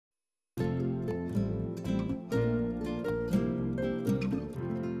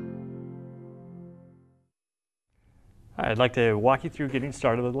I'd like to walk you through getting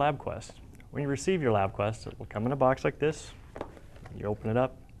started with LabQuest. When you receive your LabQuest, it will come in a box like this. You open it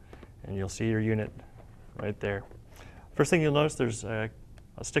up, and you'll see your unit right there. First thing you'll notice, there's a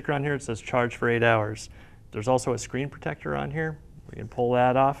sticker on here that says charge for 8 hours. There's also a screen protector on here. We can pull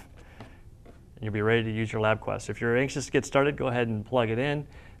that off, and you'll be ready to use your LabQuest. If you're anxious to get started, go ahead and plug it in,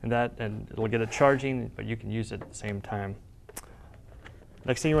 and it'll get it charging, but you can use it at the same time.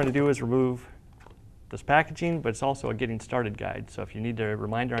 Next thing you want to do is remove this packaging, but it's also a getting started guide. So if you need a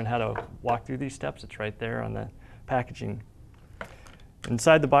reminder on how to walk through these steps, it's right there on the packaging.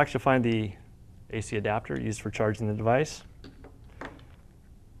 Inside the box, you'll find the AC adapter used for charging the device,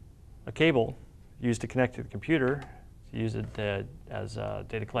 a cable used to connect to the computer, to use it as a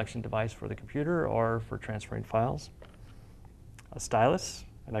data collection device for the computer or for transferring files, a stylus,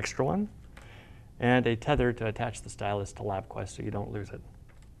 an extra one, and a tether to attach the stylus to LabQuest so you don't lose it.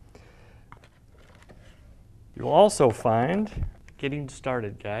 You will also find a Getting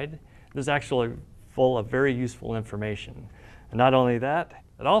Started guide. This is actually full of very useful information. And not only that,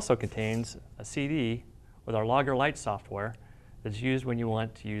 it also contains a CD with our Logger Lite software that's used when you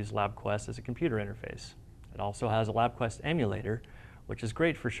want to use LabQuest as a computer interface. It also has a LabQuest emulator, which is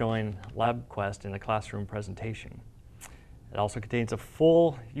great for showing LabQuest in a classroom presentation. It also contains a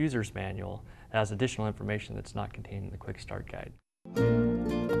full user's manual that has additional information that's not contained in the Quick Start Guide.